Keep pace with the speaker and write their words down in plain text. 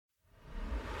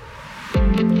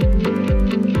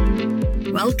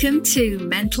Welcome to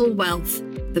Mental Wealth,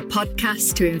 the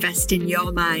podcast to invest in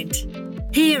your mind.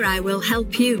 Here I will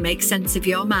help you make sense of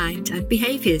your mind and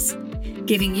behaviours,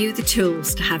 giving you the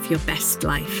tools to have your best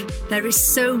life. There is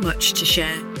so much to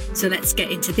share, so let's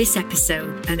get into this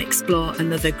episode and explore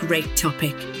another great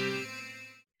topic.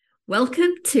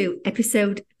 Welcome to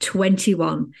episode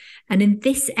 21, and in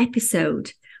this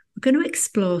episode we're going to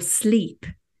explore sleep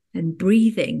and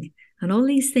breathing and all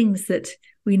these things that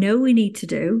we know we need to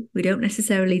do. We don't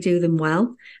necessarily do them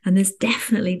well, and there's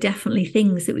definitely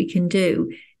things that we can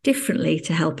do differently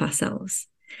to help ourselves.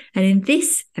 And in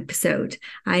this episode,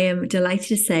 I am delighted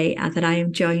to say that I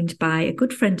am joined by a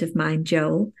good friend of mine,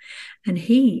 Joel, and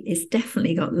he has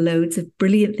definitely got loads of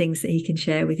brilliant things that he can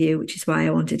share with you, which is why I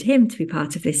wanted him to be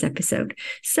part of this episode.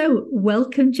 So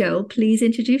welcome, Joel. Please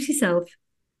introduce yourself.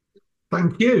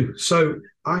 Thank you. So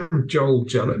I'm Joel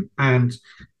Jelen, and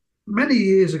many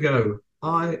years ago,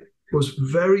 I was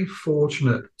very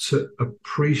fortunate to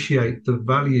appreciate the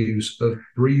values of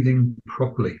breathing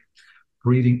properly,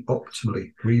 breathing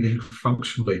optimally, breathing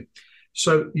functionally.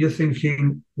 So you're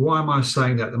thinking, why am I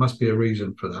saying that? There must be a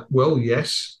reason for that. Well,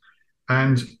 yes.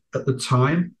 And at the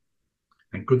time,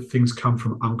 and good things come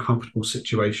from uncomfortable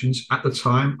situations, at the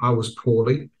time I was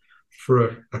poorly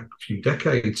for a few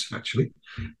decades, actually.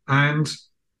 And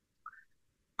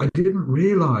I didn't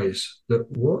realize that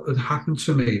what had happened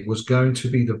to me was going to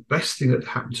be the best thing that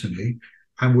happened to me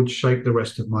and would shape the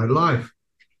rest of my life.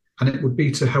 And it would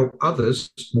be to help others,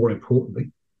 more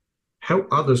importantly, help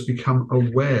others become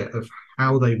aware of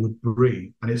how they would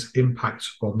breathe and its impact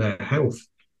on their health,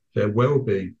 their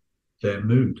well-being, their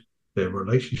mood, their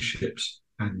relationships,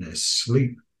 and their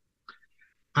sleep.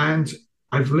 And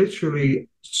I've literally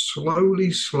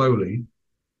slowly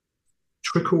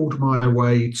trickled my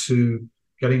way to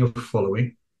getting a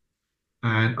following.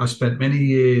 And I spent many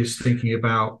years thinking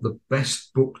about the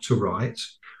best book to write,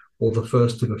 or the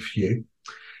first of a few.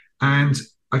 And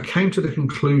I came to the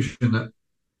conclusion that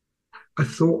I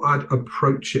thought I'd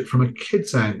approach it from a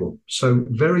kid's angle. So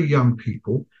very young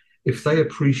people, if they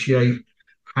appreciate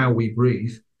how we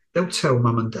breathe, they'll tell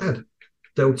mum and dad.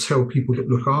 They'll tell people that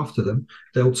look after them.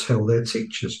 They'll tell their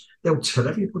teachers. They'll tell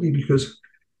everybody, because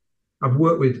I've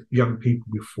worked with young people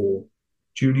before,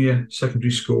 junior, secondary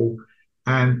school,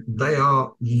 and they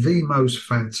are the most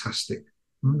fantastic,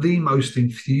 the most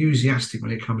enthusiastic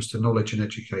when it comes to knowledge and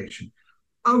education.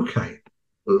 Okay,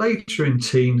 later in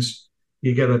teens,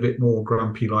 you get a bit more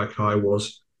grumpy like I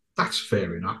was. That's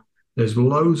fair enough. There's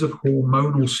loads of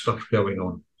hormonal stuff going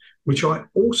on, which I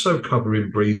also cover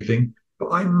in breathing,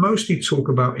 but I mostly talk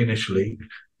about initially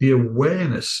the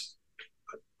awareness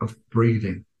of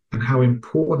breathing and how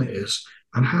important it is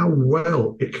and how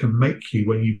well it can make you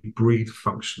when you breathe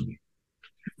functionally.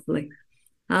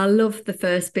 I love the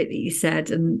first bit that you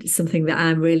said, and something that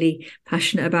I'm really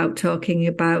passionate about talking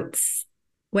about.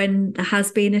 When there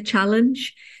has been a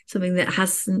challenge, something that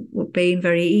hasn't been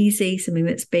very easy, something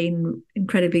that's been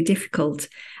incredibly difficult,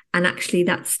 and actually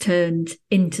that's turned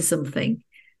into something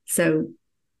so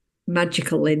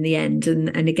magical in the end.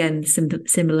 And again,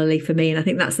 similarly for me, and I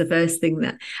think that's the first thing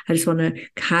that I just want to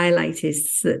highlight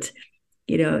is that,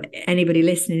 you know, anybody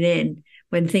listening in,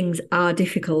 when things are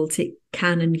difficult, it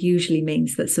can and usually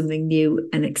means that something new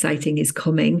and exciting is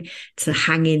coming, to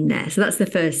hang in there. So that's the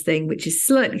first thing, which is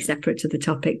slightly separate to the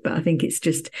topic, but I think it's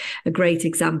just a great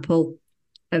example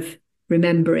of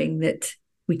remembering that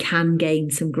we can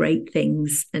gain some great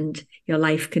things and your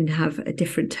life can have a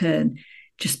different turn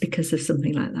just because of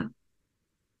something like that.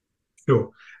 Sure.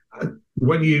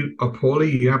 When you are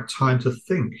poorly, you have time to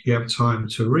think, you have time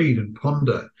to read and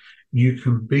ponder. You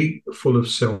can be full of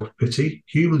self-pity.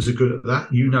 Humans are good at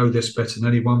that. You know this better than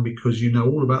anyone, because you know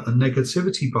all about the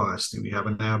negativity bias that we have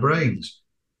in our brains.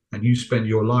 And you spend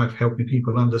your life helping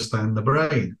people understand the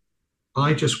brain.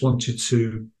 I just wanted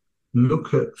to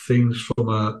look at things from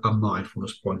a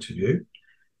mindfulness point of view.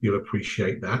 You'll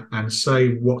appreciate that. And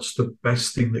say, what's the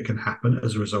best thing that can happen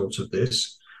as a result of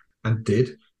this? And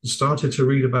started to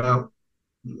read about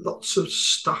lots of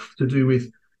stuff to do with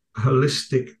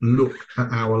holistic look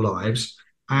at our lives.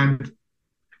 And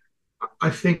I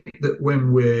think that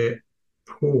when we're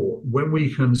poor, when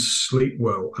we can sleep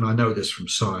well, and I know this from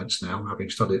science now, having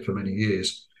studied it for many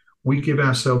years, we give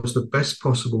ourselves the best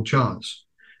possible chance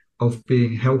of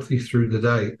being healthy through the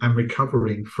day and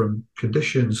recovering from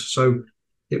conditions. So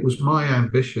it was my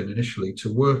ambition initially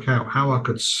to work out how I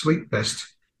could sleep best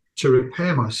to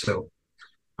repair myself.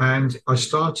 And I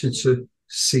started to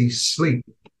see sleep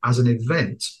as an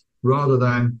event rather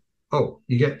than, oh,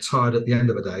 you get tired at the end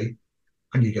of a day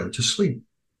and you go to sleep.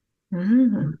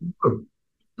 No,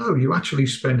 you actually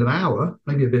spend an hour,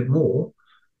 maybe a bit more,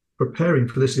 preparing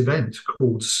for this event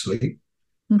called sleep.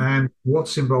 And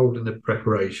what's involved in the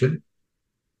preparation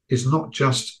is not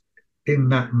just in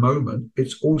that moment,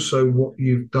 it's also what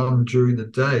you've done during the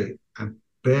day. And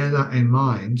bear that in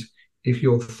mind if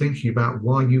you're thinking about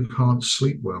why you can't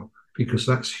sleep well, because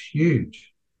that's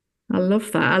huge. I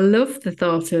love that. I love the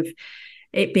thought of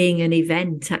it being an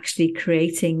event, actually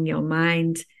creating your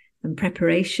mind and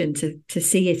preparation to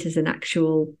see it as an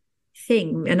actual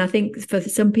thing. And I think for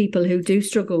some people who do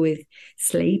struggle with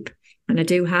sleep, and I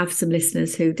do have some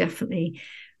listeners who definitely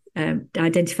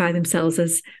identify themselves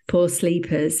as poor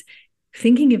sleepers,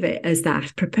 thinking of it as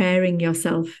that, preparing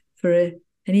yourself for an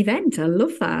event. I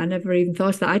love that. I never even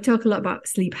thought of that. I talk a lot about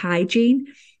sleep hygiene,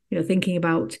 thinking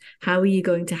about how are you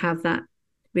going to have that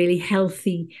really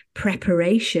healthy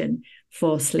preparation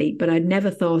for sleep. But I'd never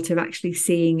thought of actually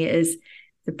seeing it as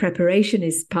the preparation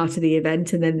is part of the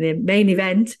event, and then the main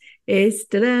event is,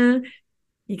 ta-da,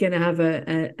 you're going to have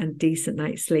a decent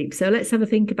night's sleep. So let's have a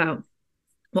think about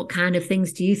what kind of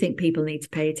things do you think people need to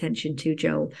pay attention to,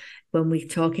 Joel, when we're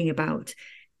talking about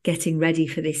getting ready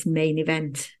for this main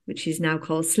event, which is now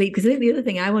called sleep? Because I think the other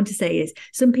thing I want to say is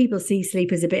some people see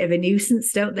sleep as a bit of a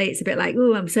nuisance, don't they? It's a bit like,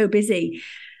 oh, I'm so busy.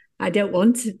 I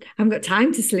haven't got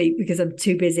time to sleep because I'm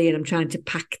too busy and I'm trying to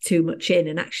pack too much in.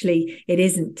 And actually, it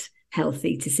isn't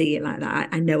healthy to see it like that.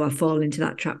 I know I fall into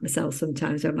that trap myself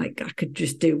sometimes. I'm like, I could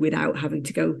just do without having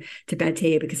to go to bed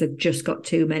here because I've just got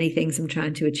too many things I'm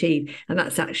trying to achieve. And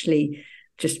that's actually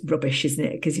just rubbish, isn't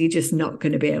it? Because you're just not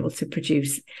going to be able to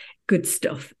produce good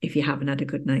stuff if you haven't had a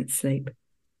good night's sleep.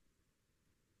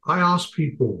 I ask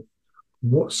people,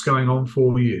 what's going on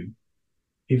for you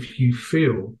if you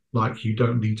feel like you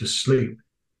don't need to sleep?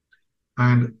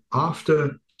 And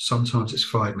after, sometimes it's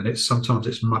 5 minutes, sometimes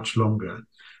it's much longer,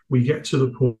 we get to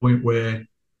the point where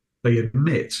they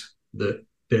admit that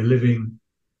they're living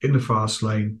in the fast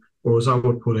lane, or as I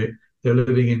would put it, they're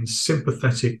living in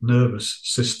sympathetic nervous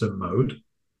system mode.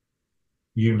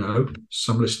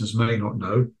 Some listeners may not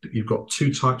know that you've got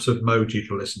two types of mode you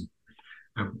can listen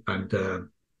and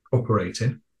operate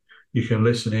in. You can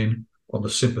listen in on the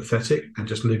sympathetic and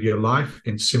just live your life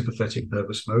in sympathetic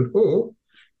nervous mode, or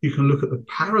you can look at the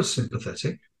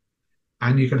parasympathetic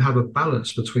and you can have a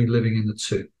balance between living in the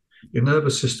two. Your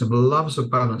nervous system loves a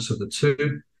balance of the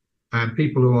two, and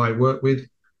people who I work with,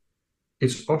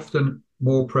 it's often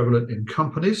more prevalent in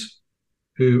companies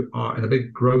who are in a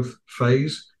big growth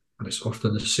phase, and it's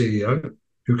often the CEO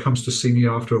who comes to see me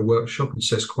after a workshop and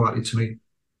says quietly to me,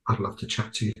 I'd love to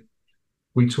chat to you.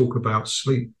 We talk about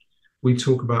sleep. We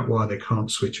talk about why they can't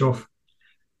switch off.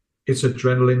 It's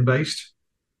adrenaline based,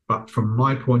 but from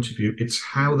my point of view, it's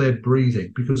how they're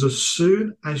breathing, because as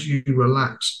soon as you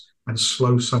relax and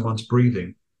slow someone's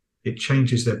breathing, it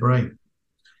changes their brain.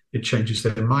 It changes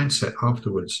their mindset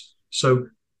afterwards. So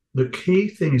the key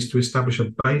thing is to establish a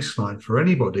baseline for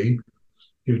anybody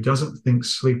who doesn't think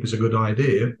sleep is a good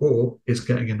idea or is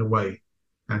getting in the way,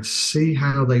 and see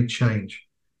how they change.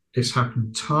 It's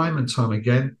happened time and time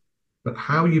again, but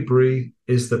how you breathe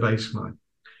is the baseline.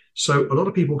 So a lot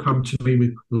of people come to me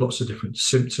with lots of different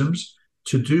symptoms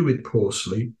to do with poor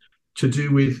sleep, to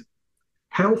do with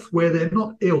health where they're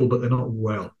not ill, but they're not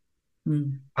well.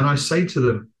 And I say to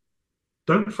them,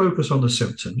 don't focus on the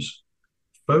symptoms.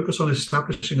 Focus on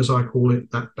establishing, as I call it,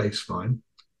 that baseline.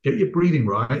 Get your breathing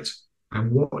right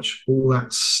and watch all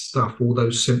that stuff, all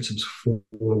those symptoms fall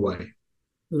away.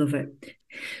 Love it.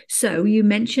 So you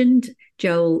mentioned,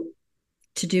 Joel,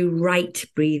 to do right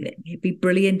breathing. It'd be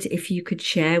brilliant if you could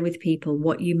share with people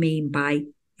what you mean by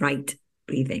right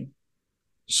breathing.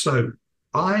 So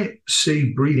I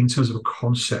see breathing in terms of a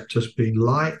concept as being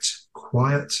light,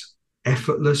 quiet,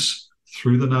 effortless,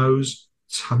 through the nose,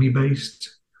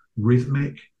 tummy-based,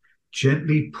 rhythmic,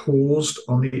 gently paused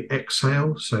on the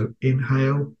exhale. So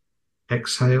inhale,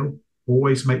 exhale.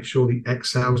 Always make sure the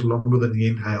exhale is longer than the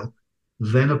inhale.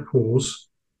 Then a pause.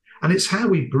 And it's how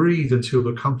we breathe until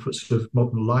the comforts of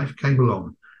modern life came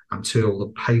along, until the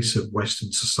pace of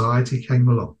Western society came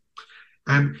along.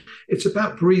 And it's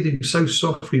about breathing so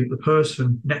softly that the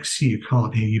person next to you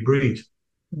can't hear you breathe.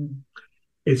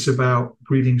 It's about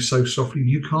breathing so softly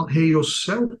you can't hear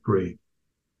yourself breathe.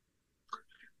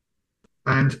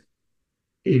 And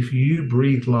if you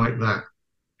breathe like that,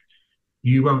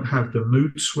 you won't have the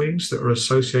mood swings that are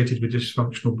associated with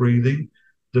dysfunctional breathing,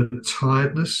 the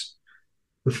tiredness,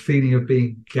 the feeling of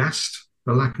being gassed,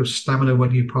 the lack of stamina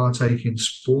when you partake in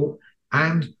sport,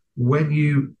 and when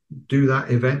you do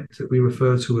that event that we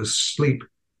refer to as sleep,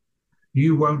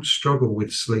 you won't struggle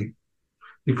with sleep,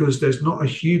 because there's not a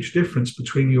huge difference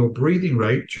between your breathing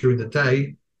rate during the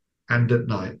day and at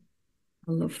night.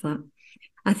 I love that.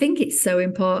 I think it's so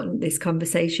important, this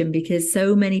conversation, because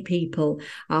so many people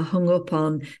are hung up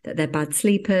on that they're bad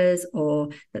sleepers or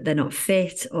that they're not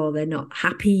fit or they're not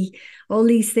happy, all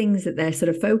these things that they're sort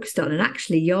of focused on. And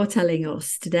actually, you're telling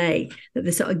us today that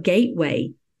the sort of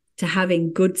gateway to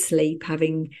having good sleep,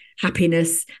 having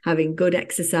happiness, having good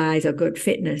exercise or good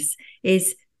fitness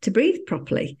is to breathe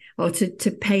properly, or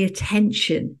to pay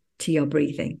attention to your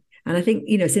breathing. And I think,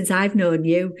 since I've known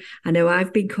you, I know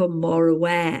I've become more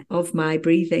aware of my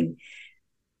breathing.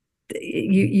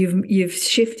 You've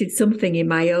shifted something in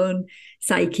my own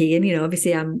psyche. And,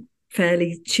 obviously I'm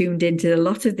fairly tuned into a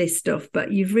lot of this stuff,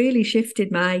 but you've really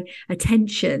shifted my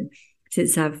attention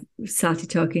since I've started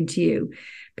talking to you,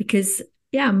 because,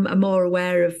 I'm more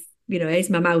aware of, is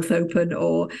my mouth open,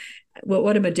 or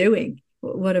what am I doing?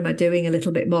 What am I doing a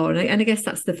little bit more? And I guess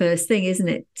that's the first thing, isn't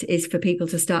it? Is for people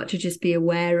to start to just be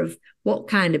aware of what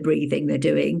kind of breathing they're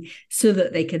doing so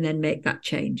that they can then make that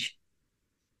change.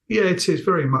 Yeah, it is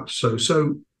very much so.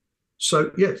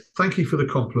 So yeah, thank you for the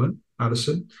compliment,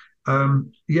 Alison.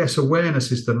 Yes,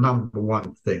 awareness is the number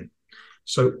one thing.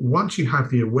 So once you have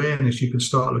the awareness, you can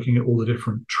start looking at all the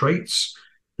different traits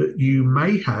that you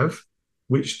may have,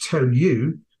 which tell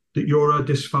you that you're a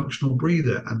dysfunctional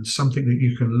breather, and something that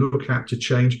you can look at to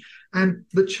change. And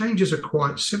the changes are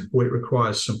quite simple. It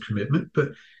requires some commitment. But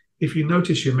if you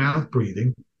notice your mouth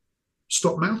breathing,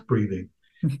 stop mouth breathing.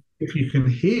 If you can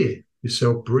hear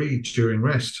yourself breathe during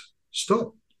rest,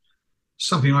 stop.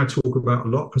 Something I talk about a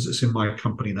lot because it's in my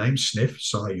company name, sniff,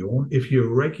 sigh, yawn. If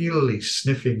you're regularly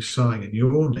sniffing, sighing and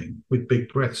yawning with big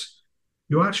breaths,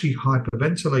 you're actually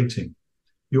hyperventilating.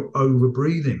 You're over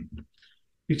breathing.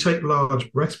 You take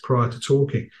large breaths prior to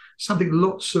talking, something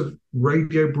lots of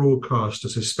radio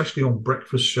broadcasters, especially on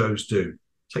breakfast shows, do.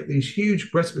 Take these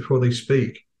huge breaths before they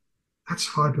speak. That's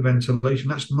hyperventilation.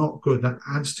 That's not good. That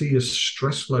adds to your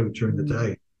stress load during the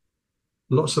day.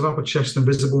 Lots of upper chest and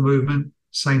visible movement,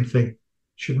 same thing.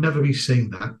 Should never be seen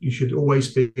that. You should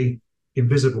always be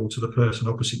invisible to the person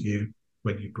opposite you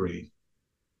when you breathe.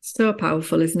 So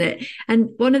powerful, isn't it?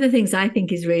 And one of the things I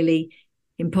think is really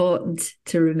important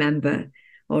to remember,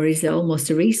 or is almost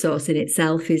a resource in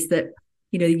itself, is that,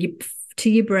 to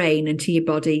your brain and to your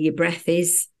body, your breath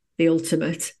is the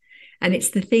ultimate. And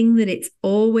it's the thing that it's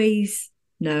always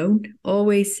known,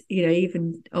 always,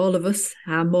 even all of us,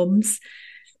 our mums,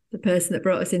 the person that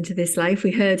brought us into this life,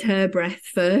 we heard her breath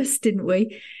first, didn't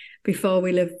we? Before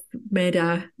we'll have made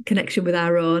our connection with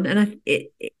our own. And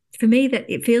for me, that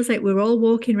it feels like we're all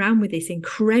walking around with this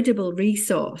incredible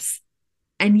resource.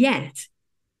 And yet,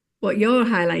 what you're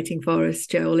highlighting for us,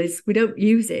 Joel, is we don't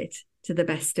use it to the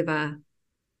best of our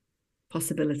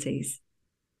possibilities.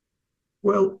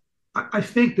 Well, I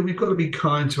think that we've got to be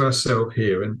kind to ourselves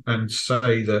here and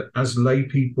say that as lay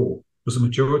people, because the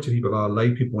majority of people are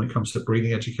lay people when it comes to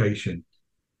breathing education,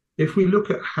 if we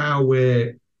look at how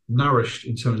we're nourished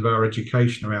in terms of our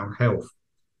education around health,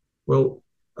 well,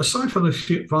 aside from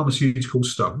the pharmaceutical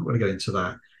stuff, I'm not going to get into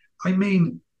that. I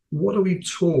mean, what are we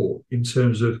taught in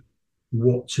terms of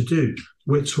what to do?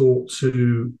 We're taught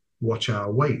to watch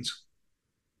our weight,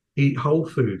 eat whole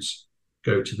foods,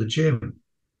 go to the gym,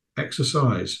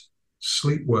 exercise,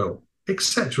 sleep well,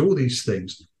 etc. All these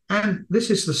things. And this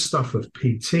is the stuff of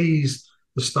PTs,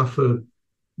 the stuff of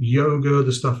yoga,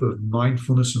 the stuff of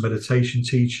mindfulness and meditation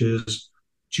teachers,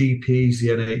 GPs, the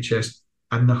NHS,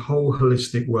 and the whole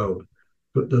holistic world.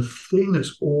 But the thing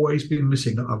that's always been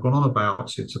missing, that I've gone on about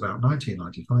since about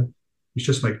 1995, which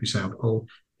just makes me sound old,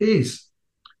 is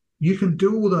you can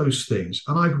do all those things.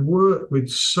 And I've worked with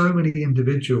so many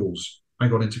individuals. I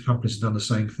got into companies and done the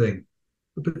same thing.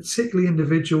 But particularly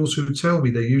individuals who tell me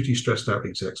they're usually stressed out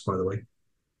execs, by the way.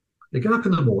 They get up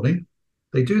in the morning,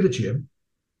 they do the gym,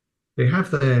 they have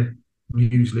their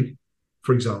muesli,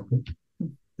 for example.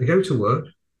 They go to work,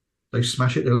 they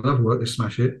smash it, they love work, they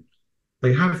smash it.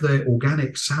 They have their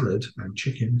organic salad and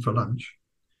chicken for lunch,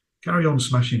 carry on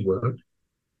smashing work.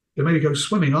 They maybe go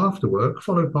swimming after work,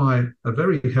 followed by a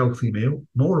very healthy meal,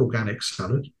 more organic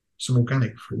salad, some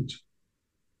organic fruit.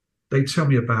 They tell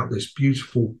me about this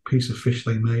beautiful piece of fish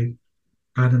they made,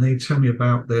 and then they tell me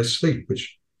about their sleep,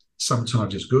 which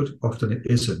sometimes is good, often it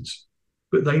isn't.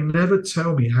 But they never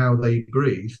tell me how they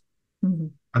breathe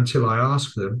until I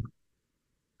ask them,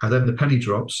 and then the penny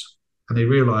drops, and they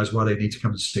realise why they need to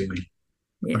come and see me,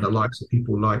 and the likes of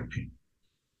people like me.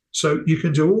 So you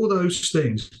can do all those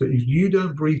things, but if you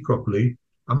don't breathe properly,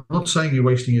 I'm not saying you're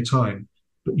wasting your time,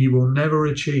 but you will never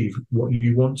achieve what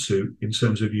you want to in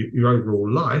terms of your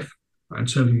overall life, in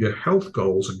terms of your health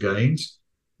goals and gains,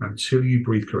 until you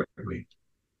breathe correctly.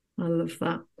 I love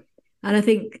that. And I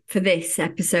think for this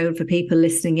episode, for people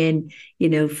listening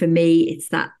in, for me, it's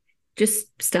that just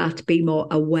start to be more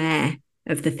aware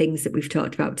of the things that we've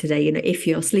talked about today. If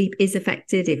your sleep is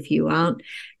affected, if you aren't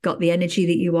got the energy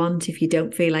that you want, if you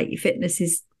don't feel like your fitness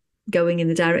is going in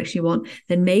the direction you want,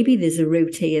 then maybe there's a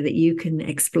route here that you can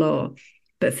explore.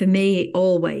 But for me,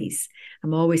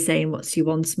 I'm always saying, what's your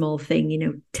one small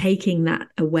thing? Taking that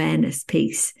awareness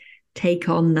piece, take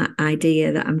on that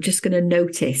idea that I'm just going to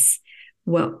notice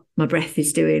what my breath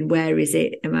is doing. Where is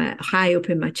it? Am I high up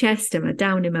in my chest? Am I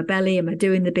down in my belly? Am I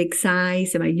doing the big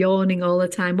sighs? Am I yawning all the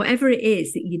time? Whatever it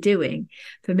is that you're doing,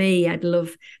 for me, I'd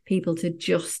love people to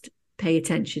just pay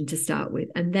attention to start with,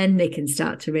 and then they can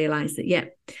start to realize that, yeah,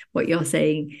 what you're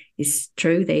saying is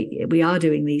true. We are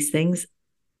doing these things,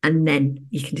 and then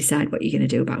you can decide what you're going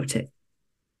to do about it.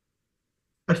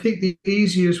 I think the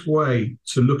easiest way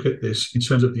to look at this in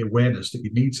terms of the awareness that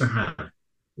you need to have,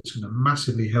 it's going to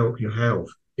massively help your health,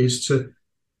 is to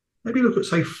maybe look at,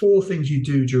 say, 4 things you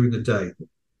do during the day.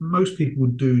 Most people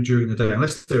do during the day,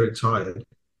 unless they're retired.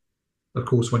 Of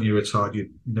course, when you're retired, you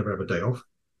never have a day off.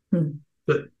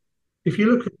 But if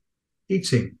you look at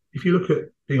eating, if you look at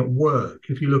being at work,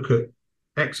 if you look at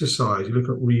exercise, you look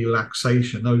at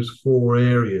relaxation, those 4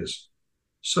 areas.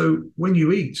 So when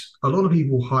you eat, a lot of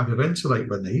people hyperventilate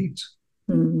when they eat.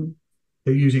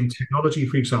 They're using technology,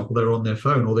 for example, they're on their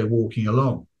phone or they're walking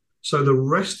along. So the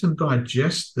rest and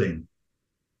digest thing,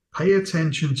 pay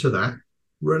attention to that,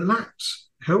 relax,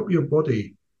 help your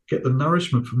body get the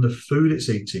nourishment from the food it's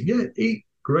eating. Yeah, eat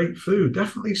great food.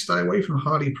 Definitely stay away from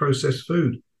highly processed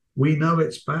food. We know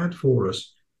it's bad for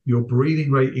us. Your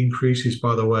breathing rate increases,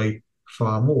 by the way,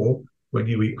 far more when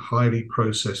you eat highly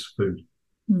processed food.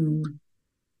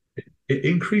 It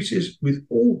increases with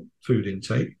all food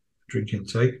intake, drink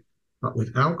intake, but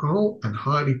with alcohol and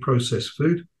highly processed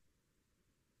food,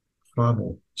 far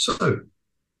more. So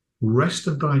rest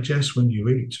and digest when you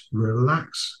eat.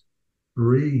 Relax,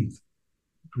 breathe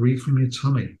from your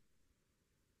tummy.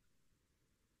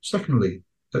 Secondly,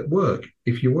 at work,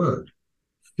 if you work,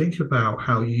 think about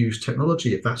how you use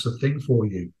technology, if that's a thing for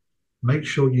you. Make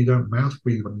sure you don't mouth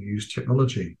breathe when you use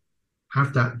technology.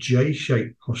 Have that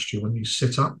J-shaped posture when you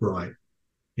sit upright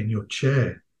in your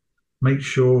chair. Make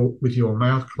sure with your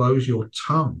mouth closed, your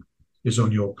tongue is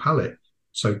on your palate.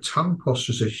 So tongue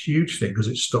posture is a huge thing because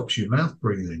it stops you mouth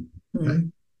breathing. Okay?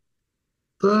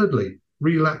 Thirdly,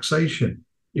 relaxation.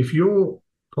 If your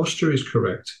posture is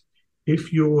correct,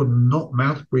 if you're not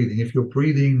mouth breathing, if you're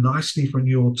breathing nicely from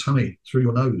your tummy through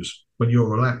your nose when you're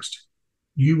relaxed,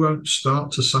 you won't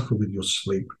start to suffer with your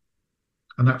sleep.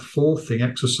 And that 4th thing,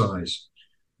 exercise.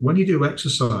 When you do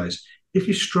exercise, if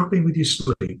you're struggling with your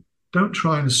sleep, don't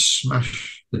try and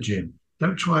smash the gym.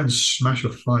 Don't try and smash a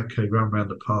 5K run around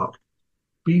the park.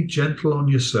 Be gentle on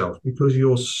yourself, because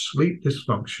your sleep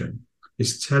dysfunction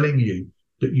is telling you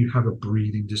that you have a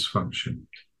breathing dysfunction.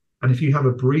 And if you have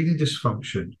a breathing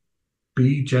dysfunction,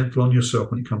 be gentle on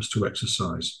yourself when it comes to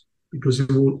exercise, because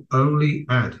it will only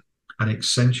add and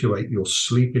accentuate your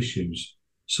sleep issues.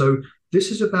 So this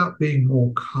is about being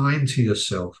more kind to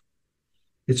yourself.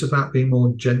 It's about being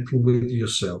more gentle with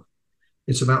yourself.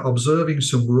 It's about observing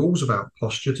some rules about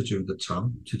posture to do with the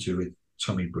tongue, to do with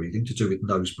tummy breathing, to do with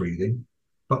nose breathing,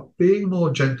 but being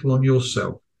more gentle on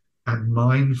yourself and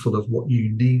mindful of what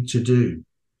you need to do.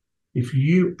 If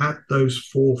you add those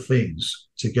 4 things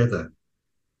together,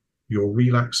 your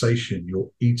relaxation,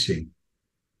 your eating,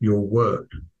 your work,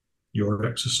 your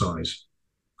exercise,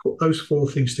 put those 4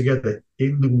 things together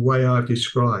in the way I've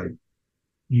described,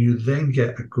 you then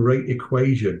get a great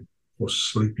equation for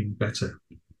sleeping better.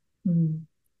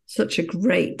 Such a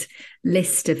great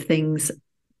list of things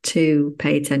to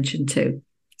pay attention to.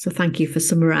 So thank you for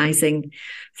summarising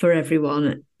for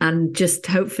everyone, and just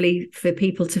hopefully for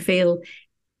people to feel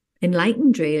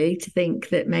enlightened, really, to think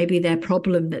that maybe their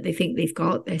problem that they think they've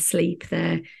got, their sleep,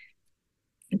 their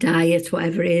diet,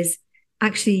 whatever it is,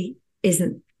 actually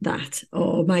isn't that,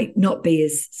 or might not be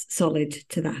as solid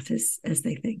to that as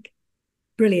they think.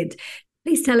 Brilliant.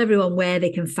 Please tell everyone where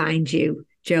they can find you,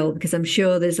 Joel, because I'm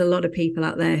sure there's a lot of people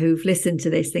out there who've listened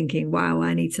to this thinking, wow,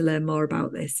 I need to learn more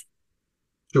about this.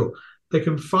 Sure. They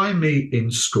can find me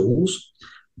in schools,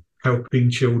 helping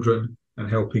children and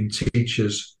helping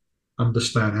teachers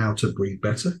understand how to breathe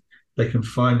better. They can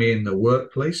find me in the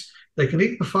workplace. They can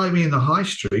even find me in the high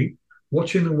street,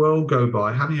 watching the world go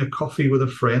by, having a coffee with a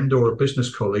friend or a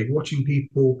business colleague, watching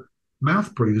people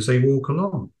mouth breathe as they walk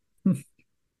along.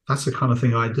 That's the kind of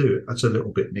thing I do. That's a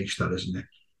little bit niche, that, isn't it?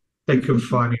 They can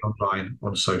find me online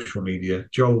on social media,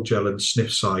 Joel Jelen,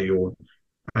 Sniff Sigh Yawn.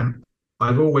 And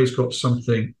I've always got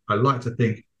something, I like to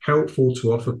think, helpful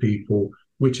to offer people,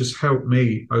 which has helped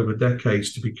me over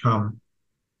decades to become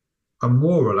a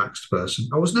more relaxed person.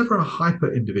 I was never a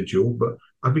hyper individual, but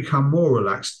I become more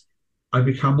relaxed. I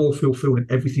become more fulfilled in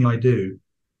everything I do.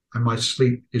 And my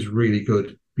sleep is really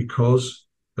good because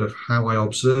of how I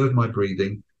observe my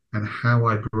breathing and how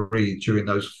I breathe during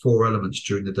those 4 elements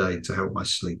during the day to help my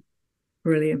sleep.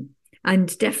 Brilliant.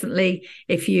 And definitely,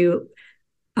 if you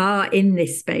are in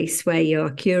this space where you're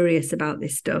curious about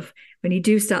this stuff, when you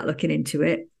do start looking into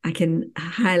it, I can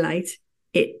highlight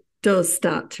it does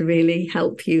start to really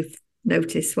help you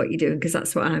notice what you're doing, because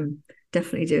that's what I'm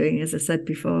definitely doing. As I said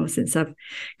before, since I've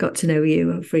got to know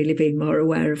you, I've really been more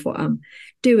aware of what I'm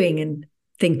doing and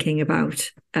thinking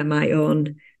about my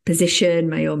own position,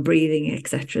 my own breathing,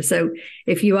 etc. So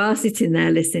if you are sitting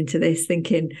there listening to this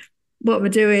thinking, what am I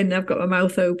doing? I've got my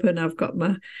mouth open,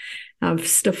 I've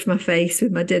stuffed my face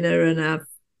with my dinner and I've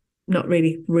not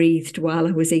really breathed while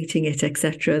I was eating it,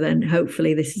 etc., then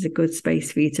hopefully this is a good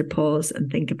space for you to pause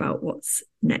and think about what's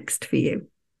next for you.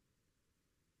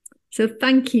 So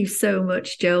thank you so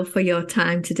much, Joel, for your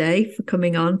time today, for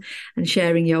coming on and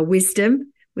sharing your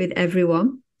wisdom with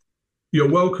everyone. You're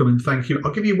welcome, and thank you.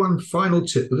 I'll give you one final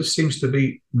tip, but this seems to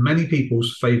be many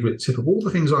people's favourite tip of all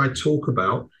the things I talk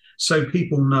about. So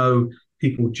people know,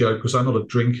 people joke, because I'm not a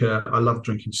drinker. I love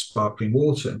drinking sparkling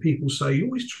water. And people say, you're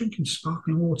always drinking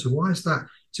sparkling water. Why is that?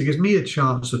 So it gives me a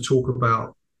chance to talk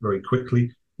about, very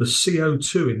quickly, the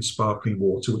CO2 in sparkling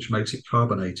water, which makes it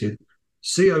carbonated.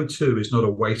 CO2 is not a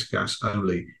waste gas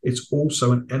only. It's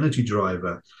also an energy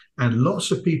driver. And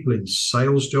lots of people in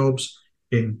sales jobs,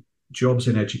 in jobs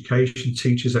in education,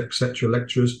 teachers, etc.,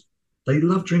 lecturers, they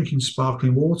love drinking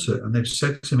sparkling water. And they've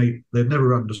said to me, they've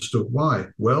never understood why.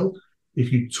 Well,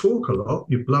 if you talk a lot,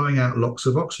 you're blowing out lots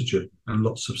of oxygen and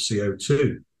lots of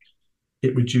CO2.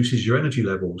 It reduces your energy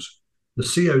levels. The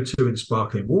CO2 in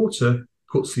sparkling water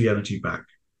puts the energy back.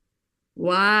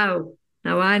 Wow.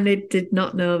 Now, I did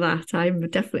not know that. I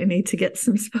definitely need to get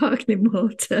some sparkling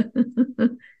water.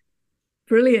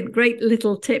 Brilliant. Great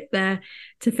little tip there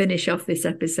to finish off this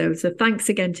episode. So thanks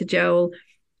again to Joel.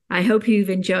 I hope you've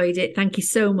enjoyed it. Thank you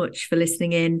so much for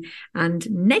listening in. And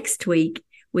next week,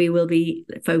 we will be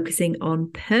focusing on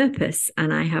purpose.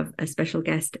 And I have a special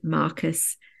guest,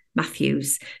 Marcus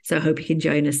Matthews. So I hope you can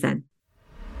join us then.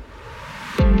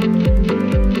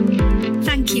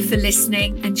 Thank you for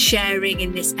listening and sharing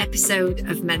in this episode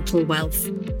of Mental Wealth.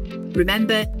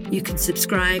 Remember, you can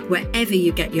subscribe wherever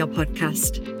you get your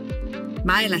podcast.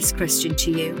 My last question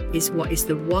to you is, what is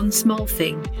the one small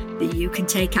thing that you can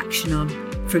take action on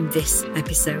from this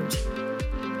episode?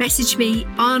 Message me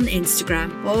on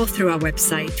Instagram or through our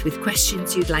website with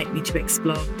questions you'd like me to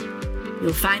explore.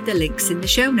 You'll find the links in the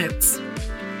show notes.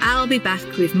 I'll be back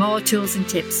with more tools and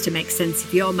tips to make sense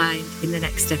of your mind in the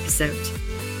next episode.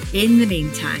 In the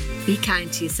meantime, be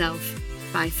kind to yourself.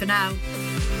 Bye for now.